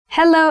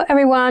Hello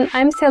everyone,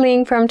 I'm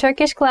Selin from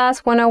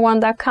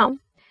TurkishClass101.com.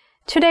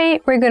 Today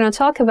we're going to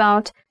talk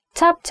about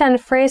top 10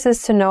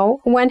 phrases to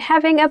know when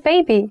having a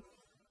baby.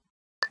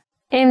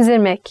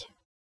 Emzirmek,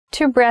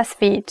 to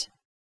breastfeed.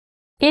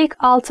 İlk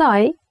 6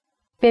 ay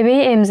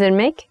bebeği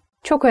emzirmek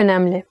çok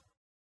önemli.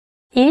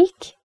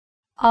 İlk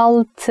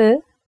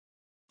 6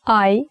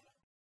 ay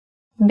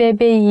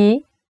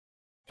bebeği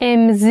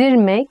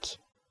emzirmek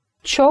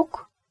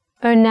çok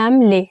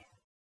önemli.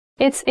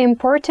 It's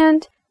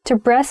important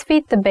to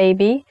breastfeed the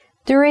baby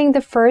during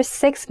the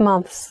first 6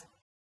 months.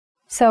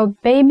 So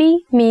baby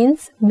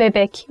means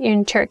bebek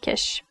in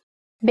Turkish.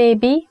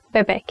 Baby,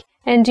 bebek.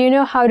 And do you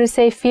know how to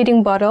say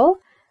feeding bottle?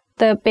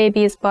 The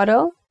baby's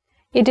bottle?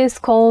 It is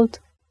called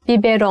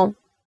biberon.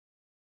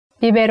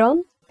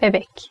 Biberon,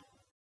 bebek.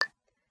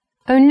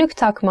 Önlük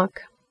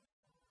takmak.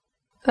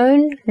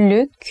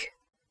 Önlük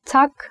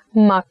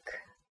takmak.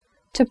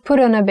 To put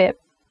on a bib.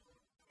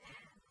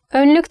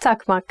 Önlük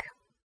takmak.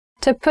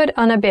 To put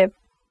on a bib.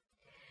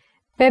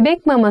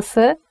 Bebek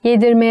maması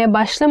yedirmeye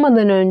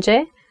başlamadan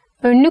önce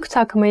önlük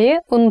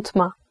takmayı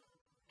unutma.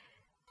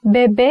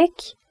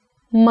 Bebek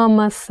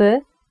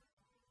maması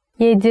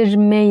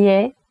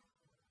yedirmeye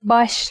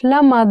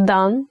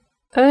başlamadan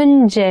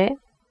önce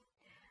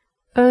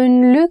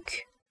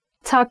önlük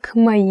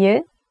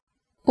takmayı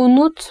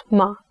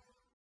unutma.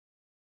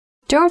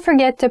 Don't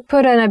forget to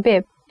put on a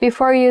bib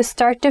before you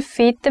start to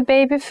feed the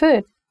baby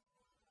food.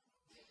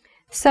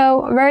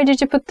 So, where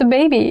did you put the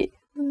baby?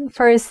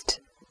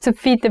 First, to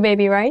feed the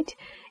baby, right?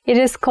 It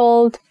is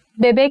called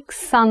bebek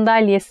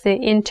sandalyesi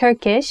in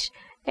Turkish,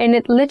 and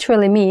it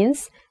literally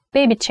means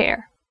baby chair.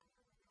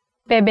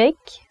 Bebek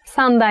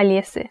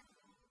sandalyesi.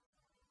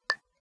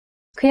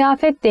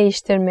 Kıyafet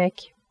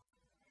değiştirmek.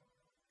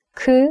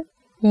 Kıyafet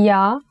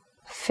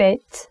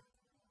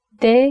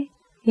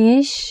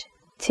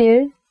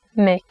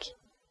değiştirmek.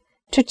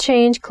 To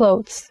change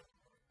clothes.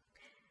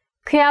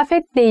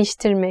 Kıyafet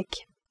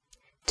değiştirmek.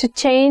 To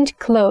change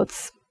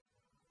clothes.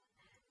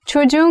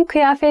 Çocuğun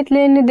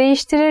kıyafetlerini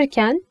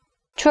değiştirirken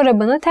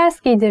çorabını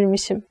ters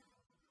giydirmişim.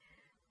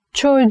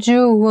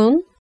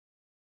 Çocuğun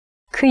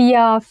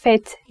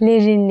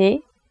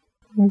kıyafetlerini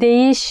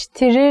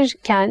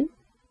değiştirirken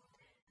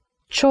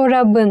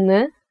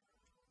çorabını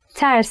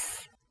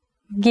ters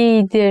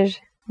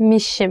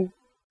giydirmişim.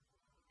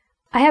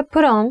 I have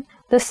put on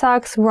the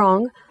socks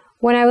wrong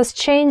when I was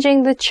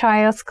changing the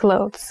child's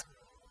clothes.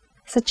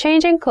 So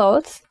changing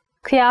clothes,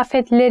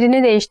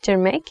 kıyafetlerini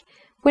değiştirmek,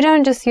 we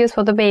don't just use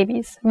for the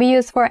babies, we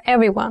use for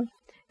everyone.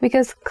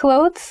 Because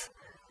clothes,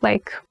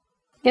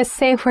 it's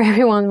same for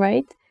everyone,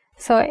 right?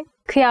 So,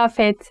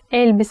 kıyafet,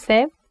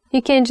 elbise,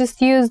 you can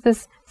just use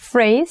this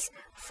phrase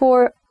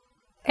for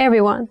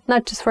everyone,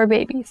 not just for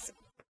babies.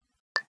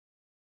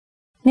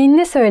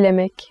 Ninni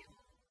söylemek.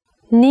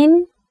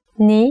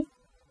 Ninni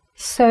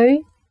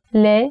söylemek.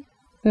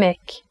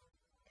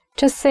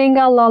 To sing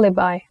a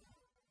lullaby.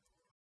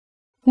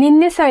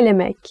 Ninni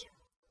söylemek.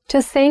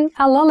 To sing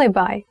a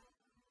lullaby.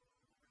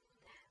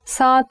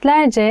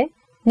 Saatlerce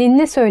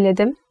ninni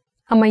söyledim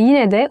ama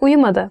yine de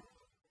uyumadı.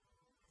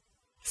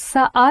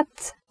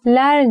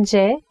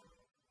 Saatlerce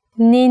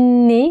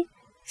ninni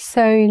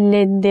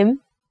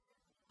söyledim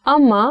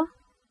ama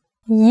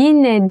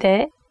yine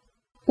de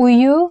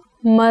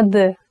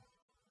uyumadı.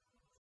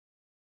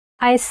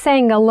 I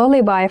sang a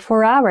lullaby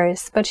for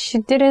hours, but she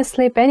didn't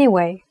sleep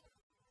anyway.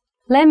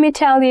 Let me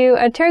tell you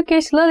a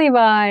Turkish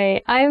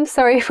lullaby. I'm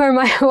sorry for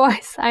my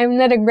voice. I'm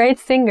not a great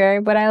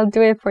singer, but I'll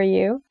do it for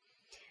you.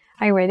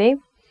 Are you ready?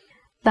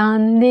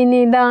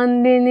 Dandini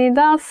dandini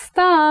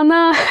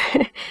dastana,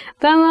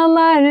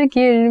 danalar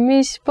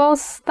girmiş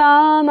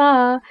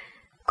bostana,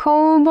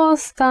 kov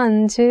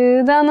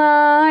bostancı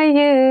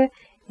danayı,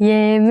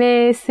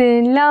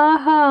 yemesin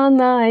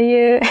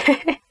lahanayı.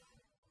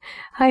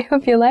 I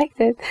hope you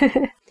liked it.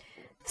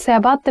 So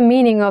about the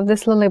meaning of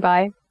this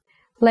lullaby,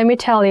 let me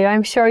tell you,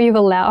 I'm sure you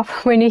will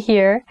laugh when you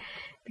hear,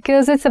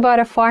 because it's about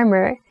a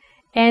farmer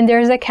and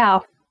there's a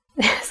cow.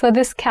 So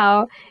this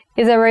cow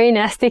is a very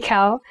nasty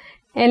cow,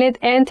 and it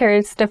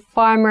enters the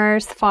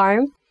farmer's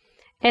farm,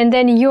 and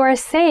then you are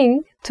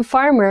saying to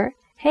farmer,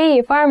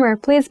 "Hey farmer,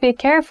 please be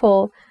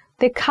careful,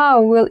 the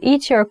cow will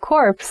eat your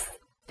corpse."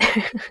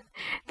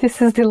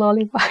 This is the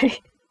lullaby.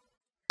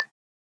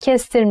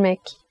 Kestirmek.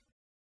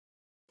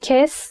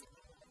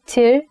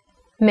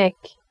 Kestirmek.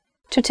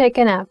 To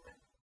take a nap.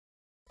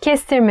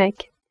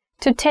 Kestirmek.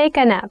 To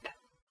take a nap.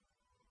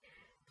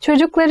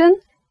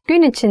 Çocukların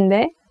gün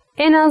içinde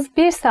en az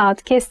 1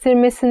 saat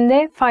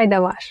kestirmesinde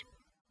fayda var.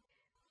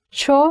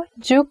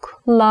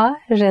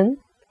 Çocukların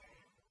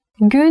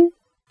gün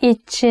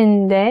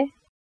içinde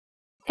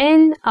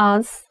en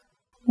az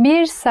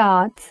 1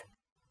 saat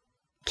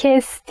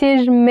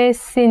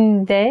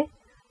kestirmesinde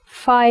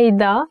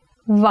fayda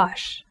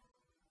var.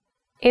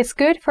 It's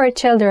good for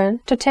children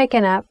to take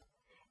a nap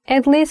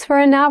at least for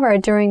an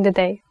hour during the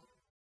day.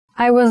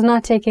 I was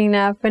not taking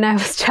a nap when I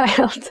was a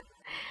child.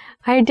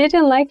 I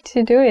didn't like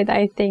to do it,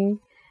 I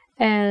think.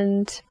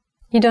 And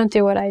you don't do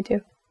what I do.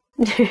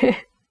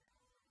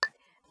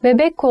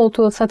 Bebek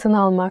koltuğu satın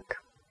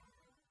almak.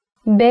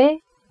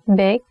 Bebek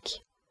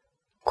bebek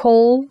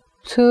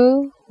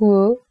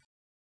koltuğu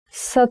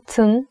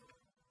satın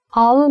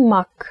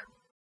almak.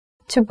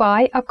 To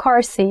buy a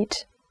car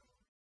seat.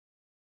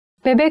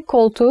 Bebek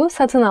koltuğu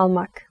satın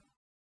almak.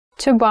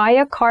 To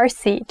buy a car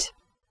seat.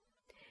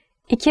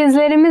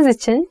 İkizlerimiz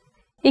için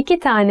 2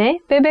 tane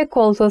bebek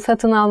koltuğu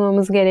satın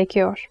almamız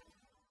gerekiyor.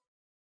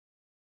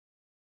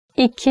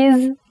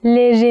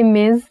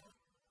 İkizlerimiz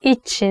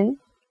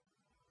için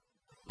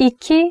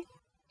 2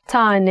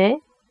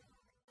 tane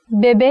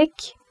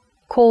bebek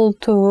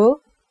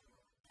koltuğu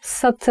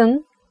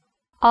satın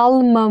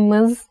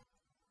almamız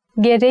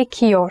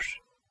gerekiyor.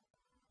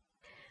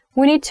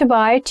 We need to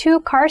buy 2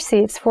 car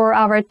seats for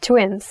our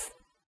twins.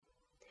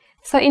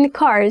 So in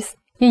cars,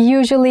 you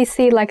usually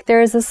see like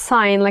there's a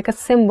sign, like a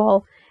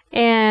symbol,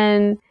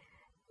 and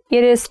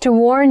it is to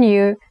warn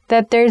you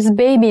that there's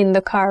baby in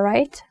the car,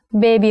 right?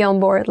 Baby on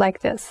board like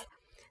this.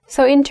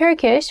 So in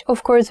Turkish,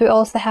 of course, we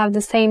also have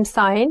the same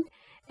sign,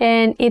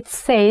 and it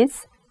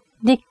says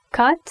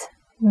dikkat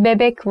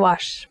bebek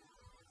var.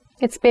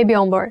 It's baby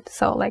on board,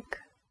 so like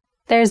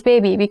there's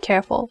baby, be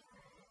careful.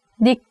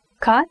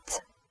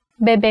 Dikkat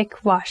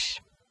bebek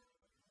var.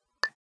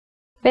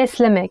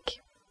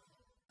 Beslemek.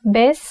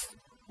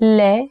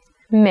 Beslemek.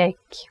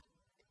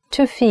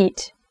 To feed.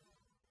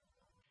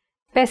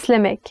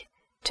 Beslemek.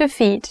 To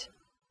feed.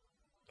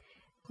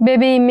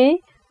 Bebeğimi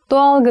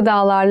doğal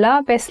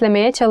gıdalarla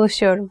beslemeye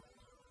çalışıyorum.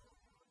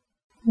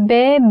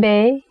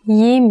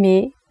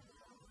 Bebeğimi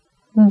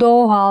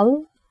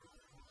doğal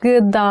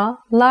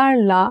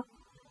gıdalarla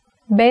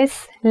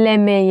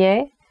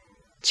beslemeye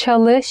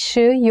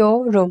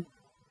çalışıyorum.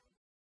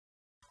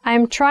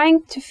 I'm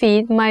trying to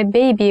feed my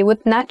baby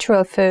with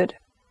natural food.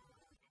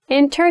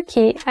 In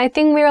Turkey, I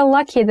think we are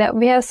lucky that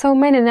we have so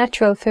many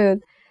natural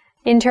food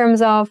in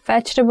terms of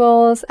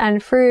vegetables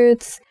and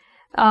fruits.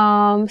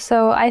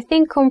 So I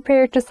think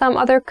compared to some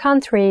other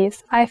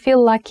countries, I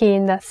feel lucky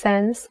in that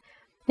sense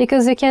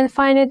because you can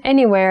find it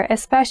anywhere,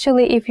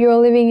 especially if you're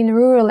living in a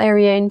rural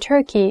area in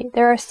Turkey.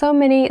 There are so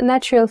many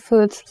natural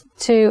foods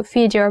to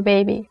feed your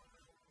baby.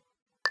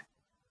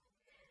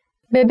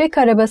 Bebek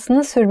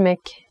arabasını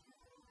sürmek.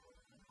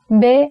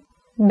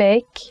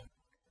 Bebek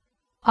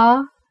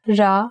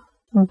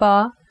arabasını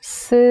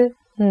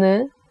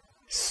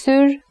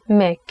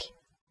sürmek.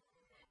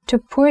 To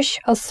push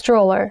a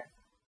stroller.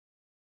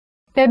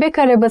 Bebek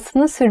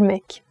arabasını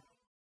sürmek.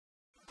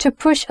 To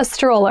push a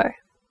stroller.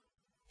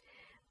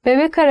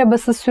 Bebek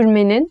arabası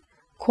sürmenin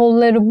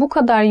kolları bu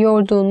kadar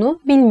yorduğunu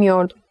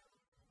bilmiyordum.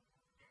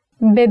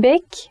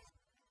 Bebek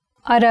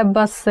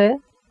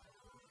arabası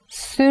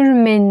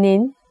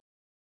sürmenin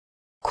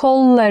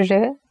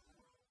kolları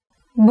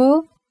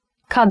bu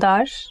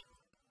kadar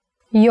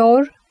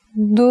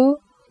yorduğunu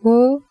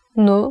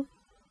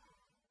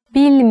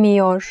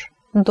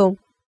bilmiyordum.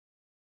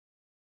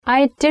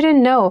 I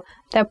didn't know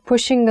that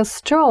pushing a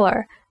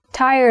stroller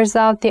tires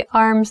out the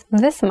arms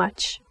this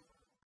much.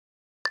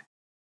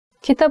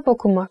 Kitap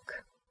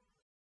okumak.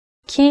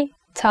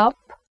 Kitap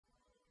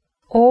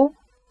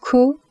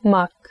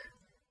okumak.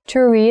 To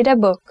read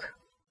a book.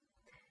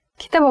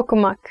 Kitap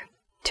okumak.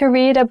 To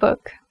read a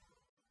book.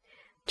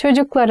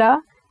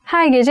 Çocuklara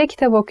her gece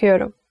kitap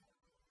okuyorum.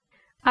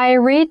 I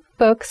read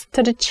books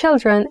to the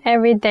children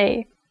every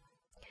day.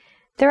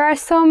 There are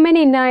so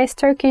many nice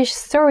Turkish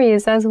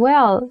stories as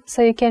well,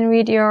 so you can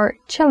read your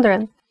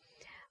children.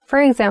 For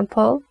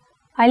example,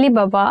 Ali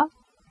Baba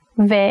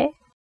ve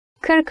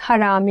 40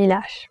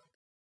 Haramiler.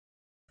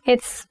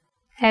 It's,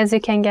 as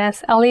you can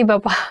guess, Ali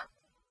Baba.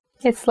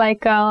 It's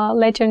like a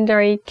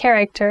legendary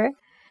character.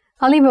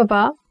 Ali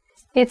Baba,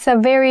 it's a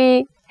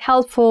very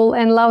helpful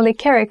and lovely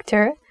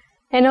character.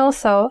 And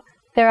also,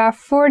 there are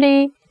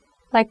 40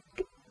 like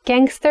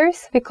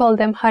gangsters, we call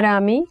them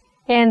harami.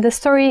 And the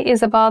story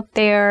is about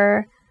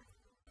their,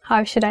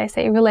 how should I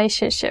say,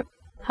 relationship.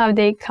 How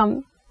they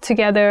come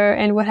together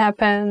and what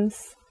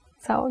happens.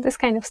 So, this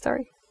kind of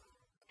story.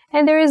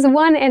 And there is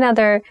one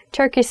another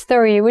Turkish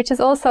story which is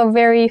also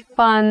very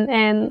fun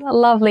and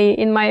lovely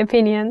in my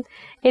opinion.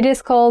 It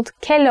is called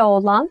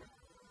Keloğlan.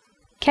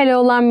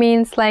 Keloğlan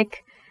means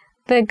like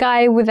the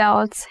guy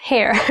without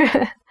hair.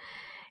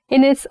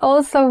 And it's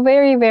also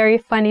very, very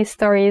funny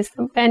stories.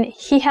 And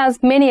he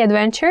has many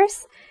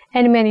adventures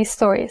and many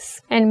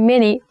stories and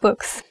many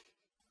books.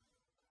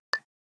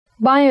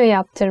 Banyo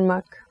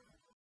yaptırmak.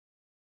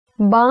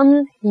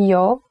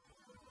 Banyo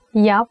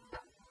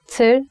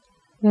yaptırmak.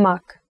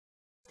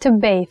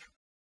 To bathe.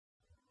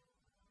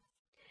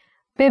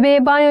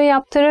 Bebeğe banyo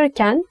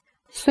yaptırırken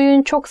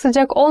suyun çok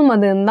sıcak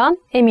olmadığından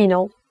emin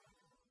ol.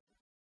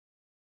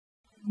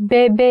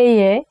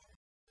 Bebeğe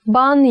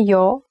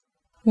banyo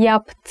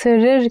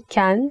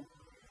yaptırırken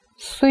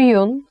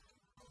suyun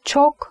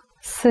çok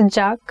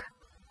sıcak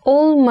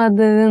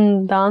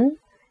olmadığından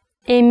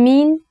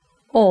emin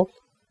ol.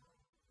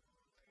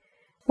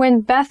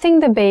 When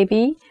bathing the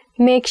baby,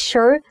 make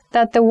sure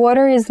that the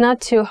water is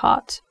not too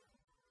hot.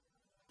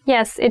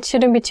 Yes, it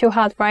shouldn't be too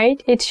hot,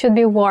 right? It should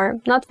be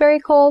warm. Not very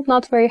cold,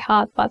 not very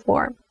hot, but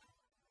warm.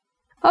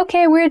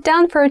 Okay, we're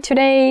done for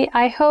today.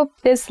 I hope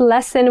this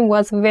lesson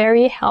was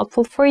very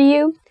helpful for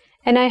you.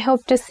 and I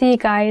hope to see you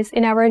guys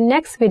in our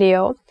next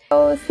video.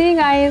 So see you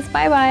guys,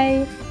 bye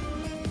bye!